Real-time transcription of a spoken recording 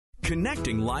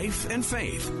Connecting life and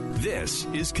faith. This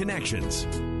is Connections.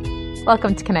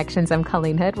 Welcome to Connections. I'm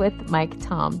Colleen Hood with Mike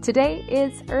Tom. Today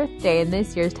is Earth Day, and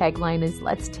this year's tagline is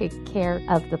Let's Take Care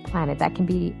of the Planet. That can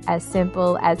be as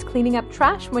simple as cleaning up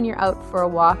trash when you're out for a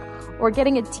walk or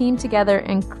getting a team together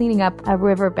and cleaning up a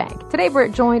riverbank. Today we're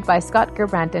joined by Scott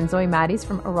Gerbrandt and Zoe Matties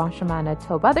from Arusha,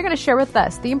 Manitoba. They're going to share with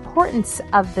us the importance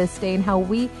of this day and how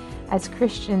we as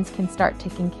Christians can start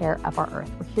taking care of our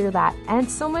earth. We'll hear that and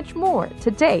so much more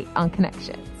today on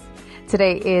Connections.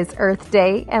 Today is Earth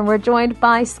Day, and we're joined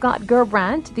by Scott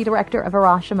Gerbrandt, the director of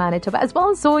Arusha, Manitoba, as well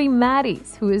as Zoe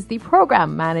Matties, who is the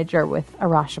program manager with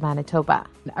Arusha, Manitoba.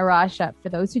 Arusha, for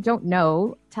those who don't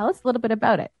know, tell us a little bit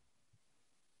about it.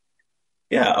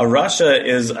 Yeah, Arusha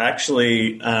is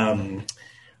actually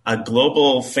a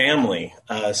global family.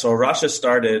 So Arusha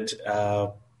started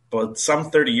about some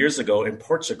 30 years ago in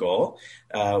Portugal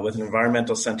with an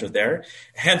environmental center there.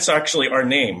 Hence, actually, our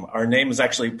name. Our name is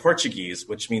actually Portuguese,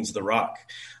 which means the rock.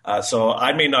 So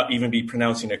I may not even be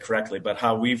pronouncing it correctly, but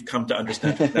how we've come to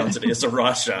understand and pronounce it is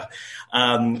Arusha.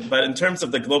 But in terms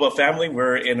of the global family,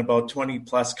 we're in about 20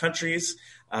 plus countries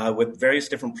with various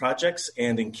different projects.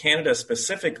 And in Canada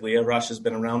specifically, Arusha has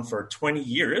been around for 20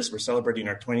 years. We're celebrating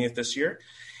our 20th this year.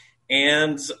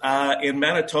 And in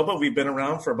Manitoba, we've been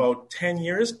around for about 10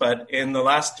 years, but in the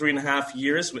last 3.5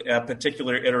 years, a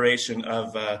particular iteration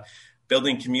of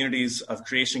building communities of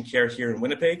creation care here in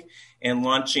Winnipeg and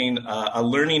launching a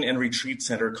learning and retreat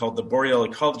center called the Boreal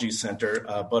Ecology Center,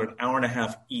 about an hour and a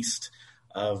half east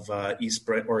of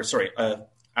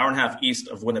hour and a half east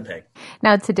of Winnipeg.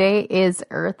 Now, today is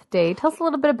Earth Day. Tell us a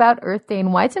little bit about Earth Day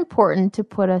and why it's important to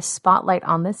put a spotlight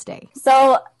on this day.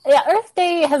 So, yeah, Earth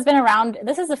Day has been around.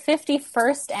 This is the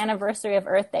 51st anniversary of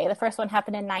Earth Day. The first one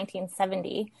happened in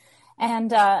 1970.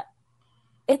 And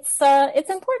it's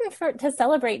important to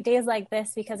celebrate days like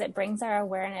this because it brings our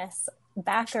awareness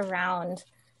back around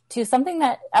to something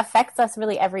that affects us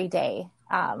really every day.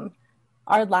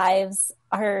 Our lives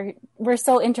we're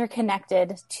so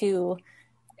interconnected to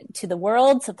the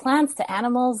world, to plants, to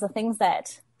animals, the things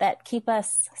that keep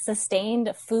us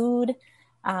sustained, food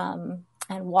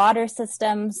and water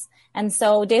systems. And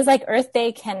so days like Earth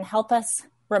Day can help us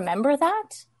remember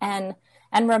that and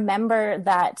remember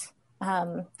that,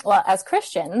 as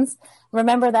Christians,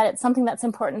 remember that it's something that's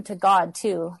important to God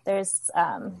too. There's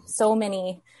so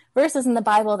many verses in the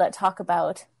Bible that talk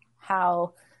about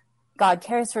how God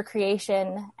cares for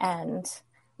creation. And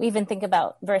we even think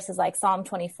about verses like Psalm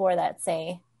 24 that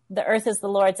say, the earth is the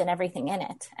Lord's and everything in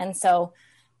it. And so,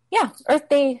 yeah, Earth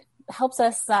Day helps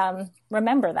us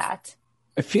remember that.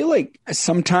 I feel like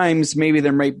sometimes maybe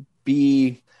there might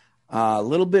be a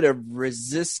little bit of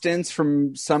resistance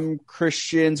from some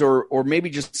Christians or maybe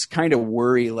just kind of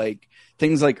worry, like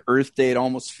things like Earth Day, it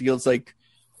almost feels like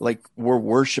we're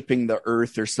worshiping the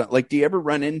earth or something. Like, do you ever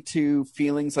run into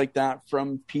feelings like that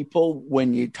from people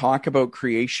when you talk about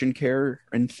creation care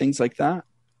and things like that?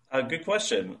 Good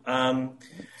question.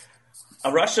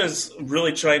 Russia's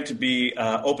really trying to be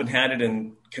open-handed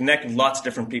and connect lots of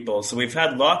different people. So we've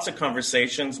had lots of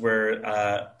conversations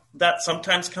where that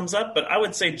sometimes comes up, but I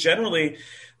would say generally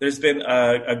there's been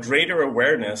a greater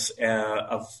awareness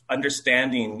of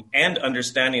understanding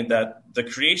that the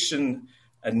creation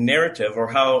narrative or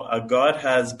how God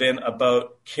has been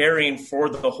about caring for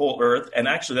the whole earth, and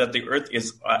actually that the earth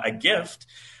is a gift,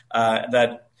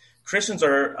 that Christians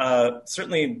are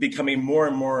certainly becoming more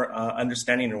and more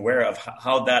understanding and aware of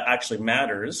how that actually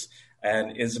matters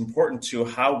and is important to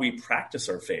how we practice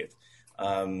our faith.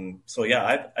 So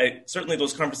yeah, I certainly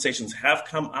those conversations have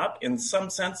come up in some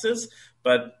senses,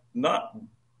 but not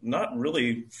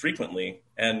really frequently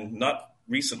and not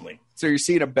recently. So you're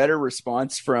seeing a better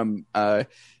response from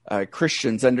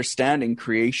Christians understanding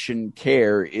creation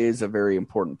care is a very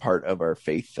important part of our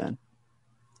faith then.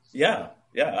 Yeah,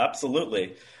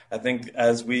 absolutely. I think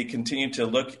as we continue to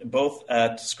look both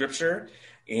at Scripture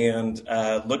and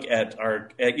look at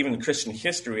even Christian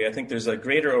history, I think there's a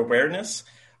greater awareness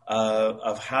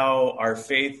of how our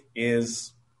faith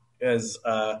is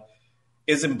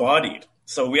embodied.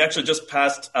 So we actually just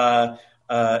passed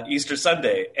Easter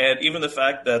Sunday, and even the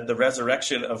fact that the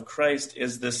resurrection of Christ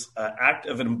is this act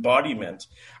of embodiment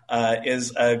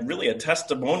is really a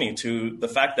testimony to the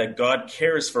fact that God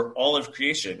cares for all of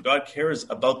creation. God cares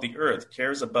about the earth,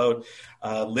 cares about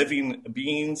living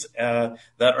beings that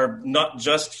are not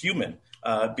just human,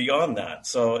 beyond that.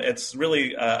 So it's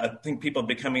really, I think people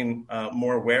becoming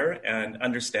more aware and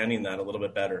understanding that a little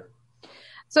bit better.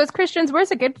 So as Christians,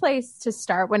 where's a good place to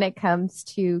start when it comes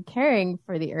to caring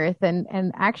for the earth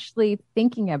and actually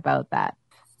thinking about that?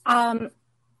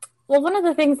 Well, one of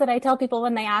the things that I tell people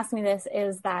when they ask me this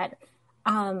is that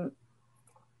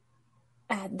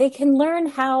they can learn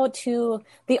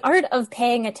the art of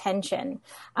paying attention.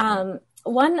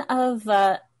 One of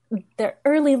the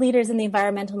early leaders in the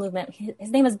environmental movement, his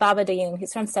name is Baba Dayoum.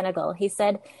 He's from Senegal. He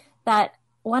said that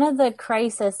one of the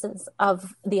crises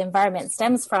of the environment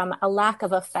stems from a lack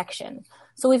of affection.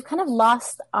 So we've kind of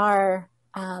lost our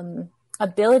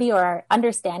ability or our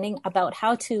understanding about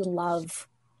how to love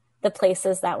the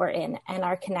places that we're in and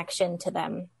our connection to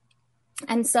them.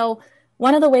 And so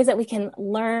one of the ways that we can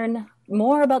learn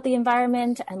more about the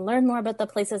environment and learn more about the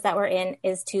places that we're in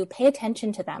is to pay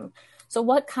attention to them. So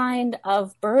what kind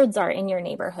of birds are in your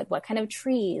neighborhood? What kind of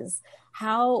trees?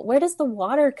 Where does the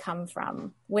water come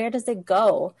from? Where does it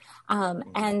go?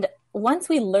 And once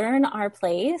we learn our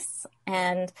place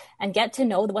and get to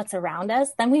know what's around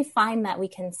us, then we find that we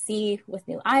can see with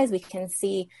new eyes, we can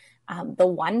see the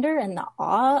wonder and the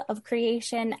awe of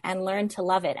creation and learn to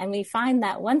love it. And we find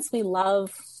that once we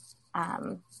love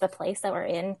the place that we're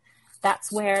in,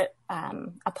 that's where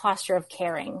a posture of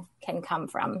caring can come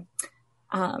from.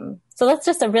 So that's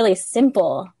just a really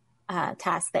simple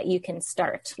task that you can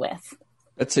start with.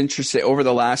 That's interesting. Over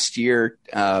the last year,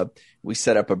 we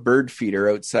set up a bird feeder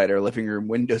outside our living room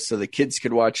window so the kids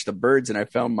could watch the birds, and I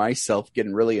found myself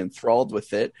getting really enthralled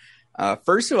with it.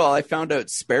 First of all, I found out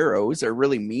sparrows are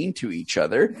really mean to each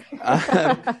other,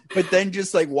 but then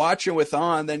just like watching with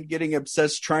awe, then getting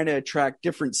obsessed trying to attract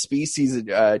different species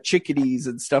of chickadees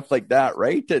and stuff like that,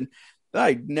 right? And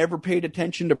I never paid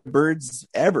attention to birds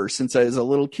ever since I was a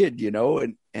little kid,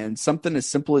 and something as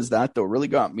simple as that, though, really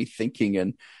got me thinking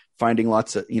and finding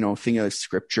lots of, thinking of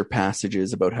scripture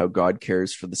passages about how God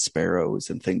cares for the sparrows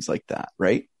and things like that,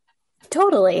 right?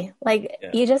 Totally.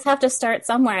 You just have to start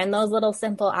somewhere, and those little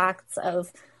simple acts of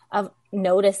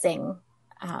noticing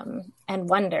and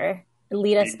wonder can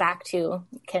lead us back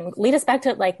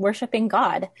to like worshiping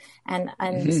God and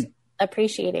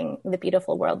appreciating the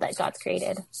beautiful world that God's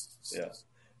created. Yeah.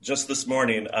 Just this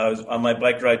morning, I was on my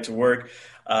bike ride to work.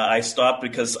 I stopped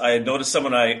because I noticed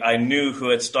someone I knew who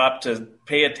had stopped to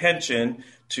pay attention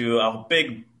to a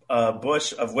big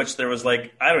bush, of which there was I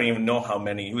don't even know how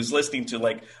many. He was listening to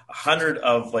 100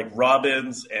 of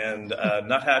robins and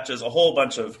nuthatches, a whole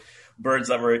bunch of birds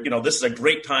that were, this is a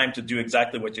great time to do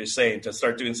exactly what you're saying, to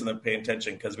start doing something, pay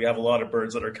attention, because we have a lot of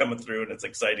birds that are coming through, and it's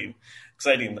exciting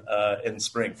in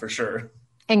spring for sure.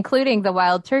 Including the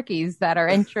wild turkeys that are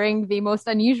entering the most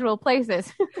unusual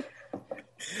places.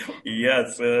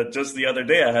 Yes, just the other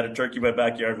day I had a turkey in my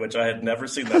backyard, which I had never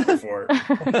seen that before.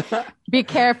 Be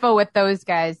careful with those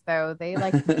guys, though. They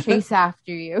like to chase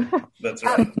after you. That's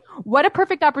right. What a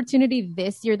perfect opportunity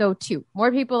this year, though, too.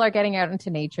 More people are getting out into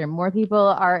nature. More people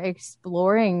are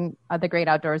exploring the great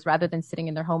outdoors rather than sitting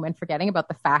in their home and forgetting about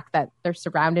the fact that they're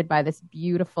surrounded by this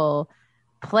beautiful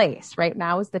place. Right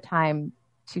now is the time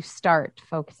to start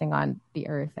focusing on the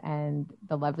earth and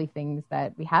the lovely things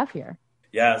that we have here.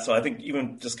 Yeah, so I think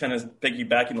even just kind of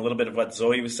piggybacking a little bit of what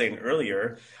Zoe was saying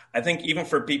earlier, I think even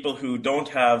for people who don't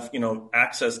have,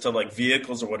 access to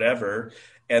vehicles or whatever,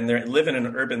 and they live in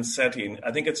an urban setting,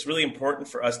 I think it's really important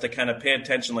for us to kind of pay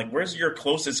attention, where's your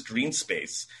closest green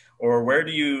space? Or where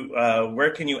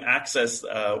can you access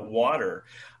water?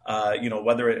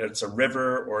 Whether it's a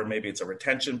river or maybe it's a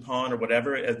retention pond or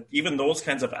whatever, even those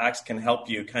kinds of acts can help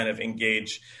you kind of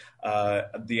engage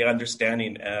the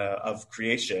understanding of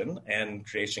creation and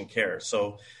creation care.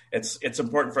 So it's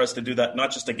important for us to do that,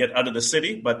 not just to get out of the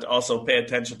city, but to also pay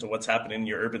attention to what's happening in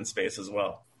your urban space as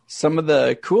well. Some of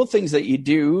the cool things that you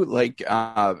do,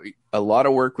 a lot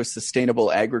of work with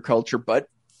sustainable agriculture, but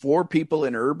for people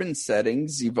in urban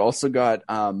settings, you've also got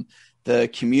the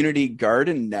Community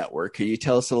Garden Network. Can you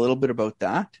tell us a little bit about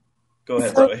that? Go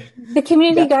ahead, Zoe. The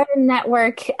Community Garden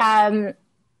Network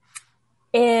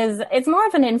it's more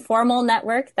of an informal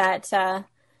network that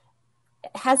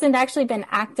hasn't actually been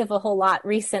active a whole lot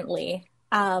recently.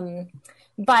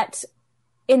 But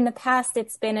in the past,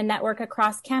 it's been a network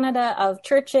across Canada of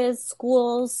churches,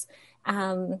 schools,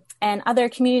 and other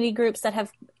community groups that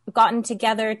have gotten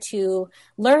together to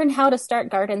learn how to start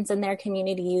gardens in their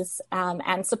communities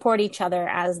and support each other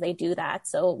as they do that.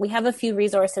 So we have a few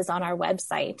resources on our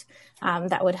website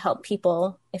that would help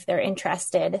people if they're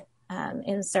interested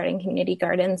in starting community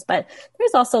gardens. But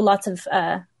there's also lots of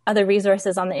other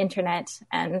resources on the internet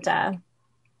and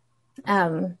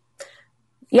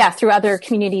through other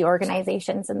community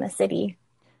organizations in the city.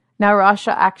 Now,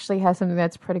 Rasha actually has something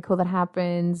that's pretty cool that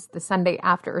happens the Sunday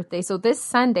after Earth Day. So this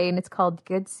Sunday, and it's called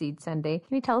Good Seed Sunday.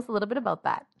 Can you tell us a little bit about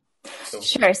that?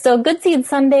 Sure. So Good Seed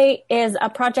Sunday is a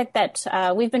project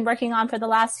that we've been working on for the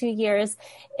last few years.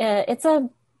 It's a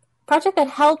project that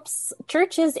helps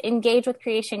churches engage with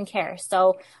creation care.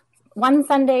 So one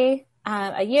Sunday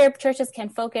a year, churches can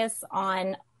focus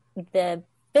on the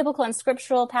biblical and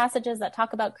scriptural passages that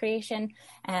talk about creation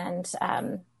and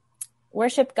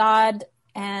worship God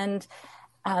and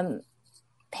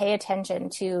pay attention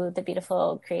to the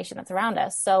beautiful creation that's around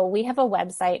us. So we have a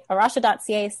website,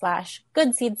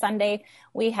 arasha.ca/Good-Seed-Sunday.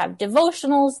 We have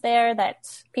devotionals there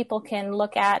that people can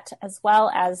look at, as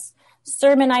well as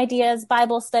sermon ideas,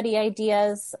 Bible study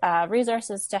ideas,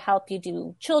 resources to help you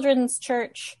do children's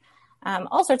church,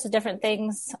 all sorts of different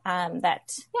things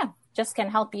that, just can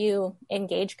help you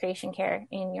engage creation care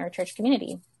in your church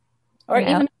community, or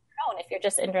even on your own if you're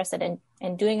just interested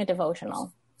in doing a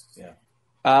devotional. Yeah.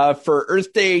 For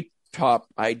Earth Day top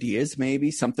ideas, maybe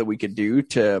something we could do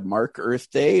to mark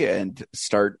Earth Day and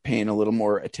start paying a little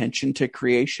more attention to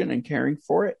creation and caring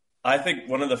for it. I think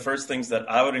one of the first things that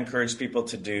I would encourage people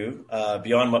to do,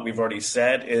 beyond what we've already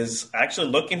said, is actually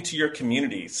look into your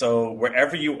community. So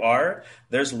wherever you are,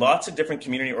 there's lots of different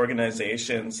community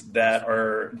organizations that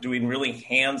are doing really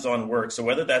hands-on work. So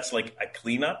whether that's like a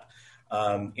cleanup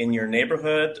in your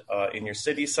neighborhood, in your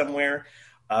city somewhere,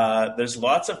 there's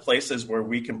lots of places where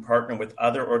we can partner with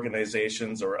other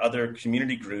organizations or other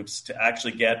community groups to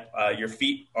actually get your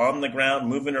feet on the ground,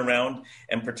 moving around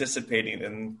and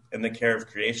participating in the care of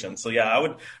creation. So I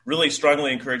would really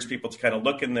strongly encourage people to kind of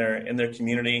look in their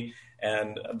community.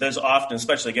 And there's often,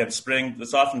 especially again, spring,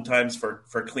 there's often times for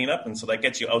cleanup. And so that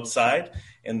gets you outside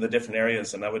in the different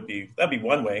areas. And that'd be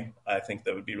one way I think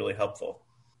that would be really helpful.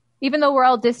 Even though we're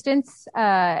all distance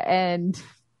and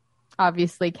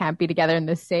obviously can't be together in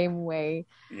the same way.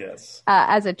 Yes.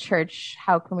 As a church,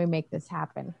 how can we make this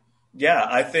happen? Yeah,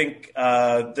 I think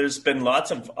there's been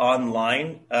lots of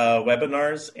online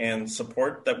webinars and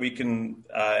support that we can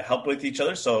help with each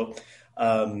other. So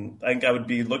I think I would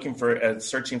be looking for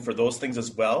searching for those things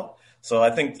as well. So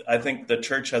I think the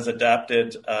church has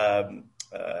adapted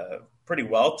pretty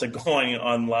well to going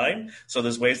online. So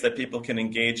there's ways that people can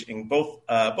engage in both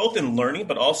in learning,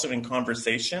 but also in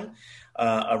conversation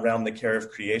around the care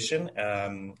of creation.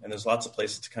 And there's lots of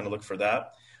places to kind of look for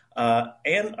that.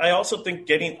 And I also think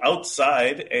getting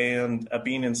outside and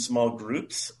being in small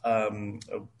groups, adhering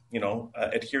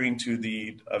to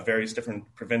the various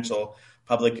different provincial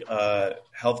public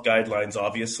health guidelines,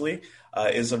 obviously,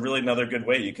 is really another good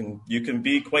way. You can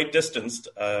be quite distanced,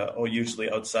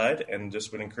 usually outside, and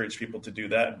just would encourage people to do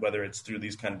that, whether it's through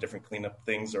these kind of different cleanup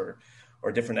things or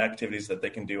different activities that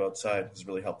they can do outside is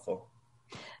really helpful.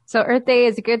 So Earth Day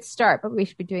is a good start, but we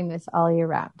should be doing this all year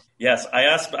round. Yes. I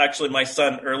asked actually my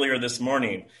son earlier this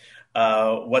morning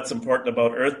what's important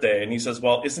about Earth Day. And he says,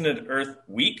 well, isn't it Earth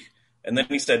Week? And then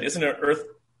he said, isn't it Earth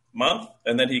Month?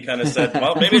 And then he kind of said,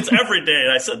 well, maybe it's every day.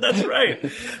 And I said, that's right.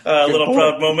 A little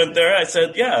proud moment there. I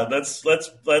said, yeah, let's let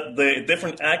the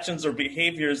different actions or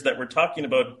behaviors that we're talking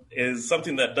about is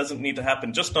something that doesn't need to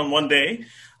happen just on one day,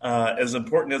 as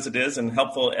important as it is and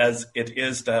helpful as it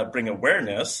is to bring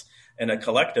awareness in a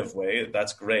collective way.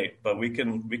 That's great. But we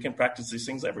can practice these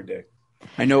things every day.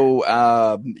 I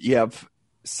know you have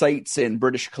sites in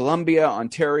British Columbia,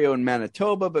 Ontario, and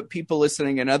Manitoba, but people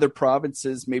listening in other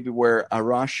provinces, maybe where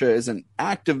Arasha isn't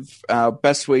active,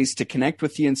 best ways to connect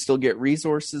with you and still get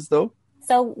resources, though?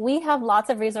 So we have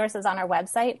lots of resources on our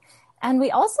website, and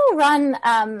we also run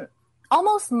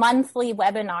almost monthly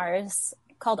webinars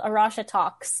called Arasha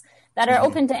Talks that are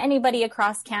open to anybody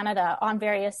across Canada on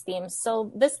various themes. So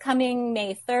this coming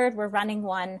May 3rd, we're running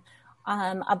one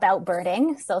about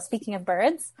birding. So speaking of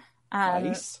birds,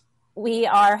 Nice. We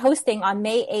are hosting on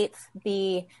May 8th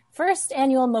the first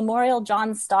annual Memorial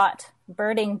John Stott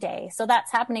Birding Day. So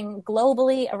that's happening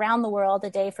globally around the world, a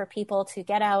day for people to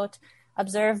get out,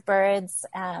 observe birds,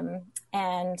 and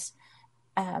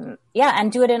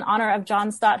do it in honor of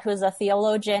John Stott, who is a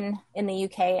theologian in the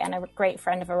UK and a great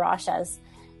friend of Arasha's.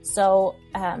 So,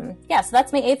 so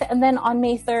that's May 8th. And then on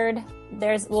May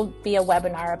 3rd, will be a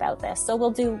webinar about this. So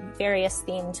we'll do various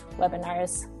themed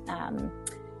webinars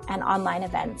and online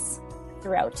events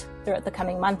throughout the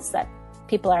coming months that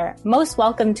people are most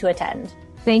welcome to attend.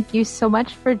 Thank you so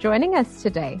much for joining us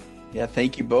today. Yeah,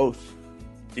 thank you both.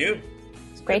 Thank you.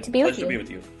 It's great to be with you. Pleasure to be with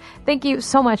you. Thank you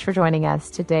so much for joining us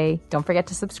today. Don't forget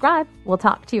to subscribe. We'll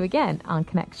talk to you again on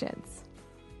Connections.